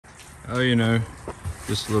Oh, you know,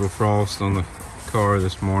 just a little frost on the car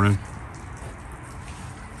this morning.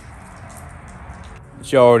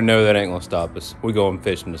 But y'all already know that ain't gonna stop us. We going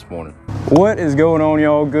fishing this morning. What is going on,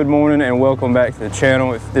 y'all? Good morning and welcome back to the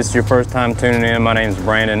channel. If this is your first time tuning in, my name is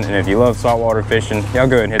Brandon, and if you love saltwater fishing, y'all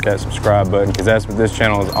go ahead and hit that subscribe button because that's what this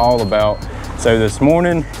channel is all about. So this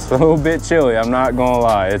morning, it's a little bit chilly, I'm not gonna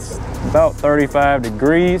lie. It's about 35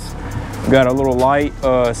 degrees. We've got a little light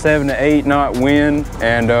 7 to 8 knot wind,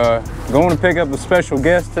 and going to pick up a special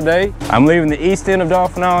guest today. I'm leaving the east end of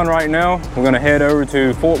Dauphin Island right now. We're gonna head over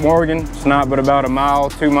to Fort Morgan. It's not but about a mile,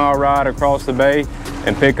 2 mile ride across the bay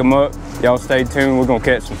and pick them up. Y'all stay tuned, we're gonna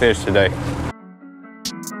catch some fish today.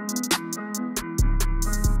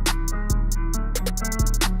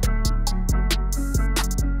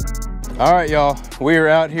 All right, y'all, we are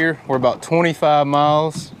out here. We're about 25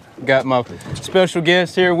 miles. Got my special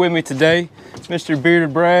guest here with me today, Mr.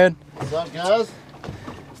 Bearded Brad. What's up, guys?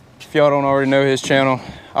 If y'all don't already know his channel,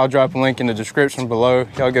 I'll drop a link in the description below.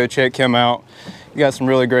 Y'all go check him out. He got some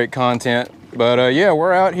really great content. But yeah,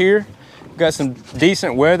 we're out here. Got some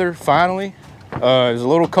decent weather, finally. It was a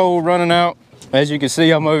little cold running out. As you can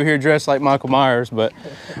see, I'm over here dressed like Michael Myers, but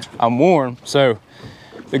I'm warm. So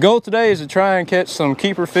the goal today is to try and catch some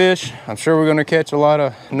keeper fish. I'm sure we're gonna catch a lot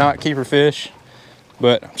of not keeper fish,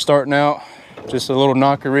 but I'm starting out just a little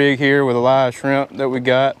knocker rig here with a live shrimp that we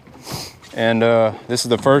got. And this is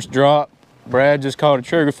the first drop. Brad just caught a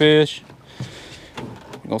triggerfish.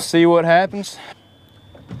 We're gonna see what happens.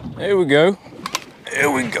 There we go. There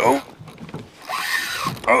we go.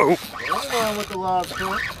 Oh. With the live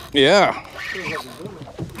shrimp. Yeah.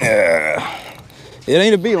 Yeah. It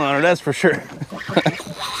ain't a beeliner, that's for sure.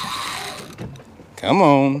 Come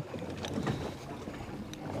on.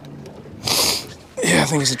 Yeah, I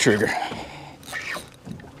think it's a trigger.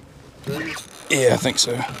 Yeah, I think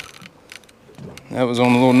so. That was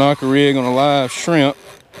on the little knocker rig on a live shrimp.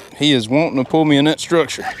 He is wanting to pull me in that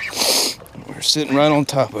structure. We're sitting right on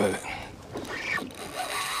top of it.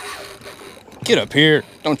 Get up here,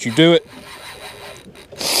 don't you do it.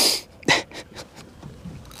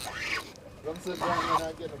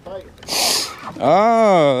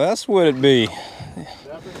 Oh, that's what it be.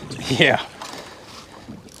 Yeah.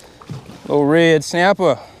 Little red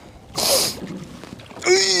snapper.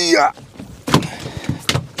 Yeah.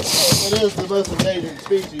 It is the most endangered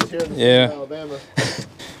species here in the state of Alabama.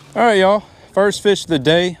 All right, y'all. First fish of the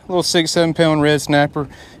day, a little 6-7 pound red snapper.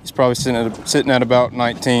 He's probably sitting at about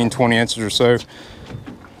 19, 20 inches or so.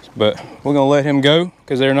 But we're gonna let him go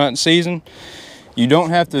because they're not in season. You don't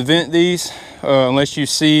have to vent these unless you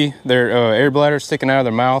see their air bladder sticking out of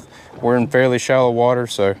their mouth. We're in fairly shallow water,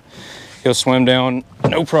 so he'll swim down,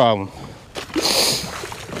 no problem.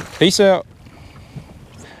 Peace out.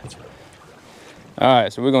 All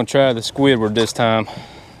right, so we're gonna try the Squidward this time.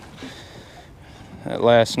 That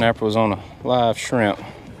last snapper was on a live shrimp.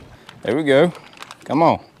 There we go. Come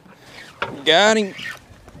on. Got him.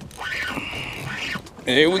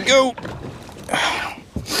 There we go.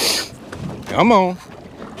 Come on.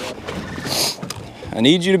 I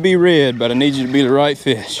need you to be red, but I need you to be the right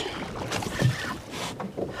fish.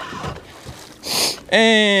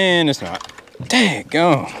 And it's not.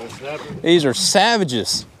 Daggone. These are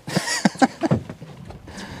savages.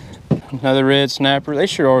 Another red snapper. They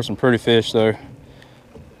sure are some pretty fish, though.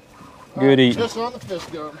 Good eating. Just on the fish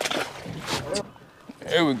gun.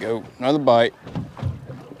 There we go. Another bite.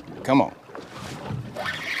 Come on.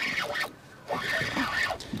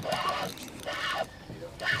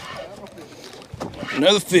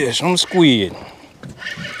 Another fish on the squid.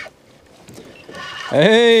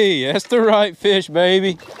 Hey, that's the right fish,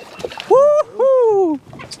 baby. Woo-hoo!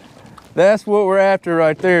 That's what we're after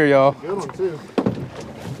right there, y'all. Good one, too.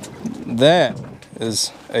 That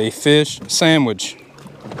is a fish sandwich.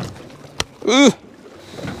 Ugh.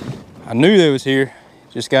 I knew they was here.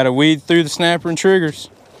 Just got to weed through the snapper and triggers.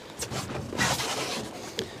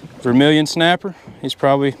 Vermilion snapper. He's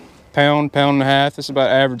probably pound and a half. It's about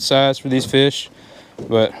average size for these fish.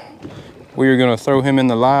 But we are going to throw him in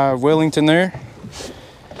the live Wellington there.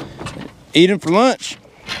 Eat him for lunch.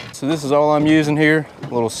 So this is all I'm using here.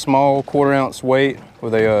 A little small 1/4 ounce weight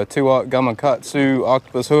with a 2/0 Gamakatsu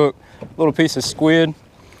octopus hook. A little piece of squid.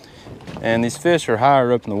 And these fish are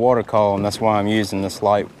higher up in the water column. That's why I'm using this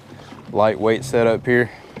lightweight setup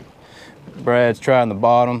here. Brad's trying the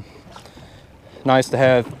bottom. Nice to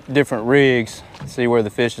have different rigs. See where the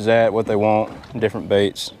fish is at, what they want, different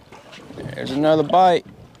baits. There's another bite.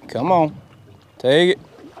 Come on, take it.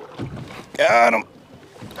 Got him.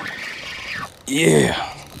 Yeah.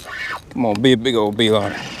 Come on, be a big old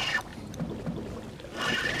beeliner.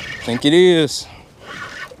 think it is.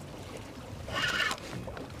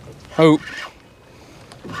 Hope.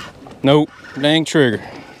 Nope, dang trigger.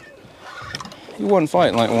 He wasn't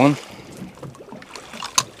fighting like one.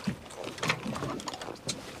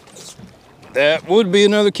 That would be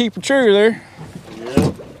another keeper trigger there.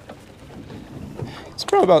 Yeah. It's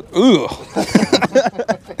probably about, ugh.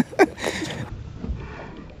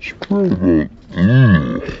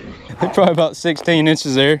 Probably about 16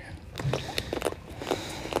 inches there.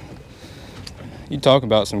 You talking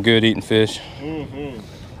about some good eating fish.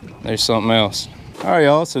 There's something else. All right,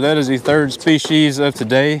 y'all, so that is the third species of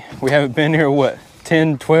today. We haven't been here, what,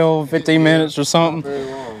 10, 12, 15 minutes or something? Not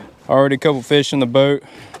very long. Already a couple fish in the boat.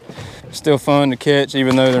 Still fun to catch,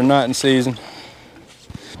 even though they're not in season.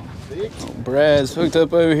 Brad's hooked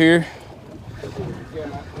up over here.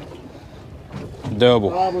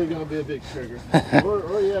 Double. Probably gonna be a big trigger.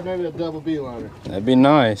 or yeah, maybe a double beeliner. That'd be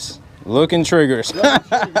nice. Looking triggers.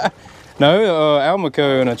 No,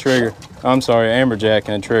 Almaco and a trigger. I'm sorry, amberjack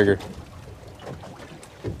and a trigger.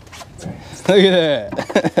 Look at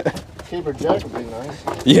that. Keeper jack would be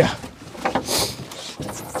nice. Yeah.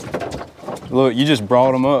 Look, you just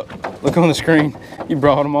brought them up. Look on the screen. You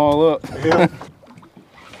brought them all up. Yeah.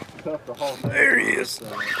 Tough to haul. There he is.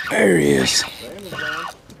 There he is.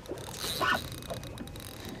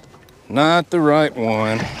 Not the right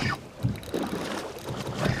one.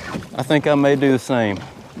 I think I may do the same.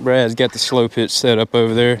 Brad's got the slow pitch set up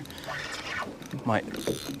over there. Might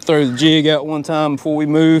throw the jig out one time before we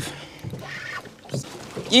move.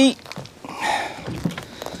 Yeet.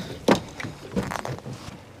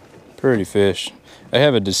 Pretty fish. They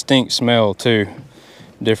have a distinct smell too.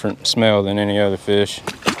 Different smell than any other fish.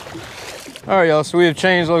 All right, y'all, so we have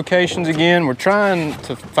changed locations again. We're trying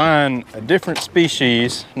to find a different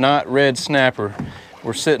species, not red snapper.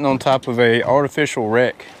 We're sitting on top of a artificial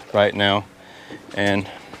wreck right now, and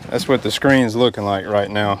that's what the screen's looking like right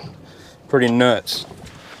now. Pretty nuts.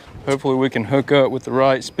 Hopefully we can hook up with the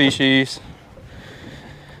right species.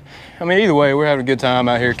 I mean, either way, we're having a good time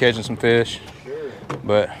out here catching some fish. Sure.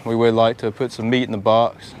 But we would like to put some meat in the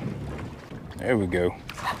box. There we go.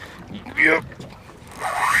 Yep.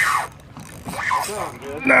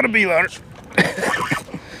 Not a beeliner.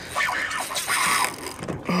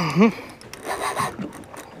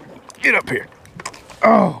 Get up here.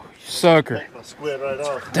 Oh, sucker. Take my squid right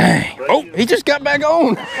off. Dang. Oh, he just got back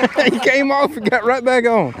on. He came off and got right back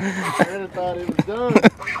on. I thought it was done.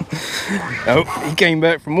 Oh, he came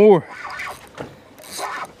back for more.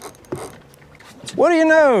 What do you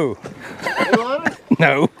know? Beeliner?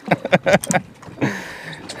 No.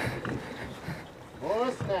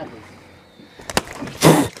 Or snappers.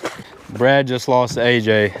 Brad just lost to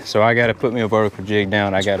AJ, so I got to put me a vertical jig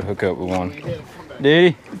down. I got to hook up with one.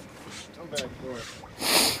 Did he? Come back for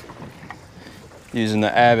it. Using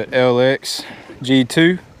the Abbott LX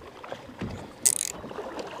G2.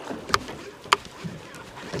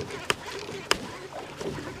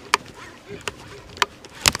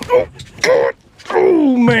 Oh, God.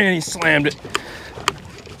 Oh, man, he slammed it.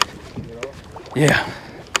 Yeah.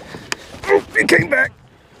 Oh, he came back.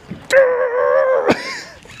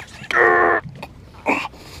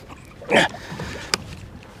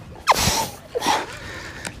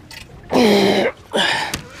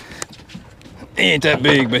 He ain't that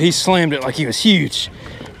big, but he slammed it like he was huge.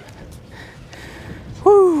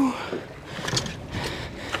 Woo.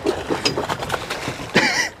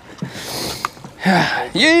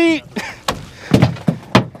 Yeet.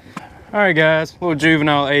 All right, guys, little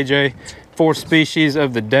juvenile AJ, fourth species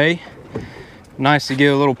of the day. Nice to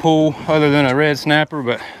get a little pull other than a red snapper,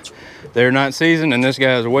 but they're not seasoned, and this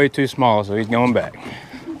guy is way too small, so he's going back.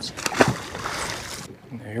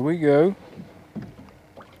 There we go.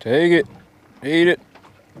 Take it, eat it.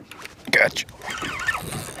 Gotcha.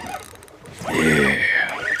 Yeah.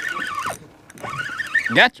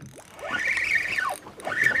 Gotcha.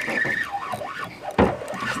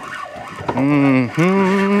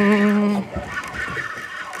 Mm-hmm.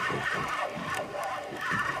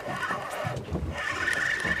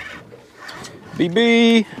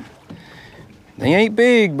 BB. They ain't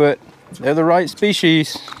big, but they're the right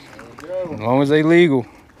species. There we go. As long as they legal.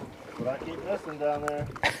 But I keep missing down there.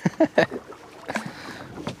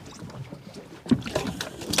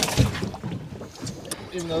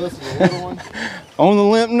 Even though this is a little one, On the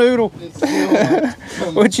limp noodle. it's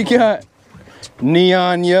still What you got?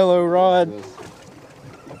 Neon yellow rod.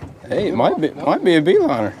 Hey, it might be a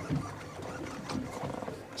beeliner.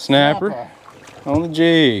 Snapper on the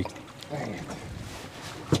jig. Dang it.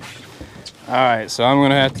 All right, so I'm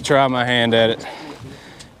gonna have to try my hand at it.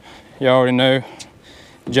 You already know,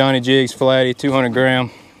 Johnny Jigs Flatty, 200 gram,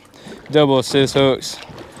 double assist hooks.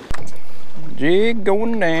 Jig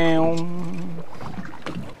going down.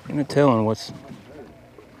 Ain't no telling what's...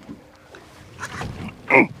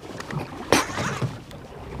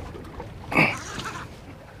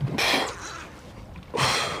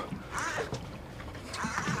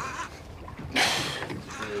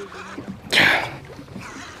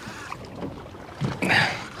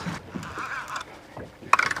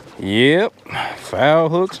 Yep, foul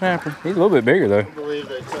hook snapper. He's a little bit bigger though. I believe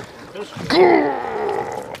they took the fish.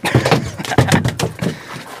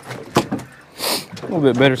 A little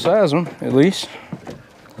bit better size one, at least.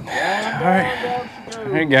 All right. All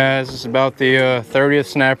right, guys, this is about the 30th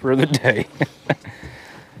snapper of the day.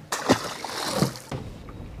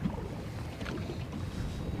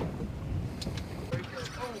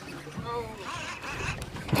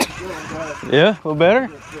 Yeah, a little better?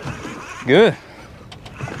 Good.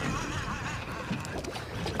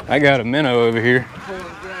 I got a minnow over here.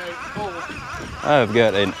 I've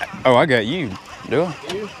got an... Oh, I got you. Do I?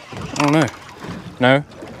 I don't know. No.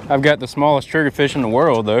 I've got the smallest triggerfish in the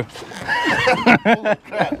world, though.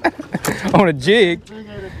 On a jig. Big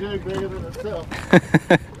ain't a jig bigger than itself.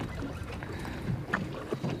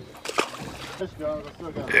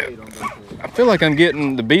 I feel like I'm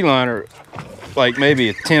getting the beeliner like maybe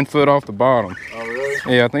a 10 foot off the bottom. Oh,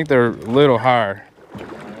 really? Yeah, I think they're a little higher.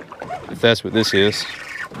 If that's what this is.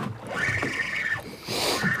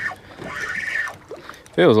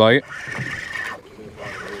 Feels like it.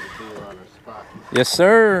 Yes,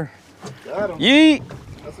 sir. Got him. Yeet.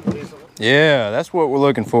 That's a decent one. Yeah, that's what we're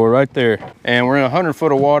looking for right there. And we're in 100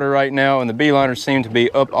 foot of water right now, and the beeliners seem to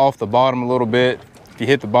be up off the bottom a little bit. If you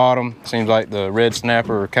hit the bottom, seems like the red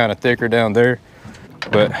snapper are kind of thicker down there.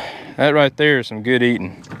 But that right there is some good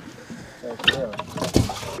eating.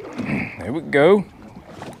 There we go.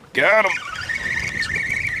 Got him.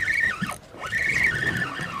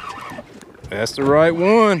 That's the right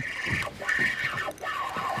one.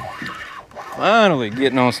 Finally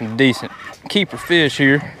getting on some decent keeper fish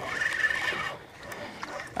here.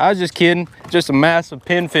 I was just kidding, just a massive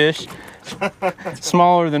pinfish.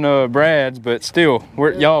 Smaller than Brad's, but still,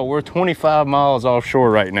 we're 25 miles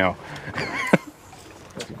offshore right now.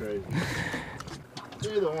 That's crazy.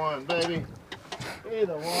 Either one, baby.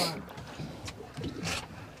 Either one.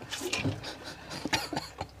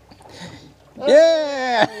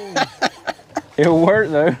 Yeah! It'll work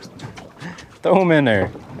though. Throw them in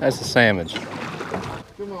there. That's a sandwich.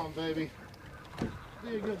 Come on, baby.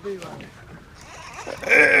 Be a good beeline.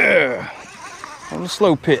 On the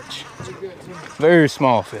slow pitch. Very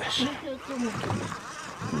small fish.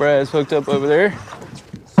 Brad's hooked up over there.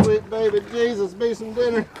 Sweet baby Jesus, be some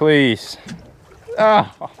dinner. Please.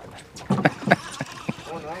 Ah.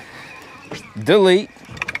 Delete.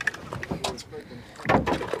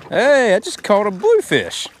 Hey, I just caught a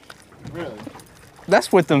bluefish. Really?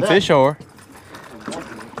 That's what them fish are.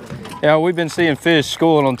 Yeah, we've been seeing fish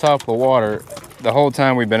schooling on top of the water the whole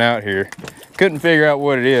time we've been out here. Couldn't figure out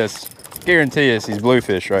what it is. Guarantee us these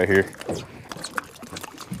bluefish right here.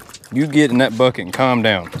 You get in that bucket and calm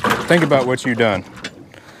down. Think about what you've done.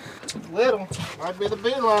 Little. Might be the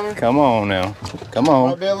beeliner. Come on now. Come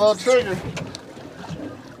on. Might be a little trigger.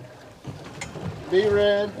 Be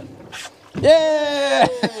red. Yeah!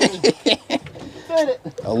 Did it.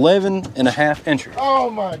 11.5 inches. Oh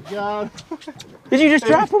my God. Did you just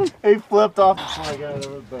drop him? He flipped off before I got out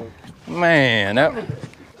of the boat. Man, that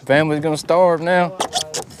family's gonna starve now.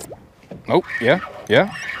 Oh, yeah,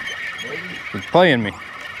 yeah. He's playing me.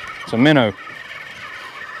 It's a minnow.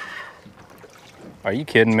 Are you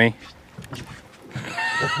kidding me?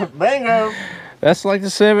 Bingo. That's like the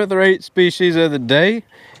 7th or 8th species of the day.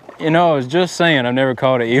 You know, I was just saying I've never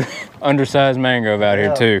caught an undersized mangrove out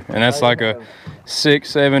here too. And that's like a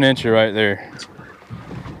 6-7 incher right there.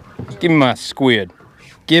 Give me my squid.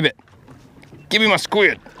 Give it. Give me my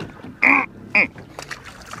squid.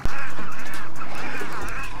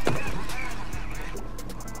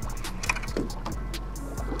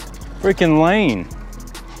 Freaking lane.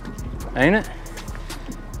 Ain't it?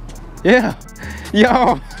 Yeah.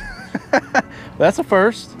 Yo. That's a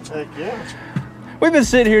first. Heck yeah. We've been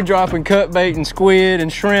sitting here dropping cut bait and squid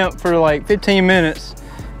and shrimp for like 15 minutes.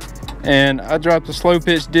 And I dropped a slow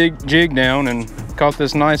pitch jig down and caught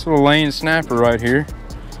this nice little lane snapper right here.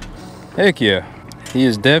 Heck yeah. He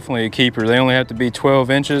is definitely a keeper. They only have to be 12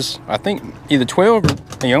 inches. I think either 12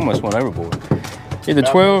 or, he almost went overboard. Either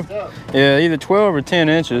 12, yeah, either 12 or 10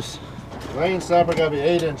 inches. Lane snapper gotta be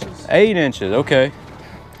 8 inches. 8 inches, okay.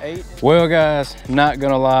 Well guys, not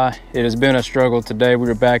gonna lie, it has been a struggle today. We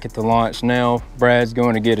were back at the launch now. Brad's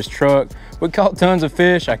going to get his truck. We caught tons of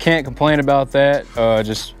fish. I can't complain about that.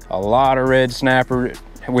 Just a lot of red snapper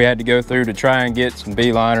we had to go through to try and get some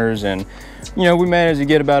beeliners, and you know, we managed to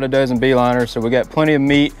get about a dozen beeliners, so we got plenty of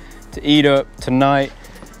meat to eat up tonight.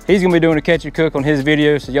 He's gonna be doing a catch and cook on his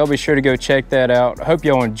video, so y'all be sure to go check that out. I hope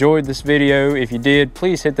y'all enjoyed this video. If you did,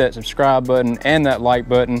 please hit that subscribe button and that like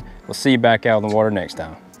button. We'll see you back out in the water next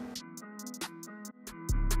time.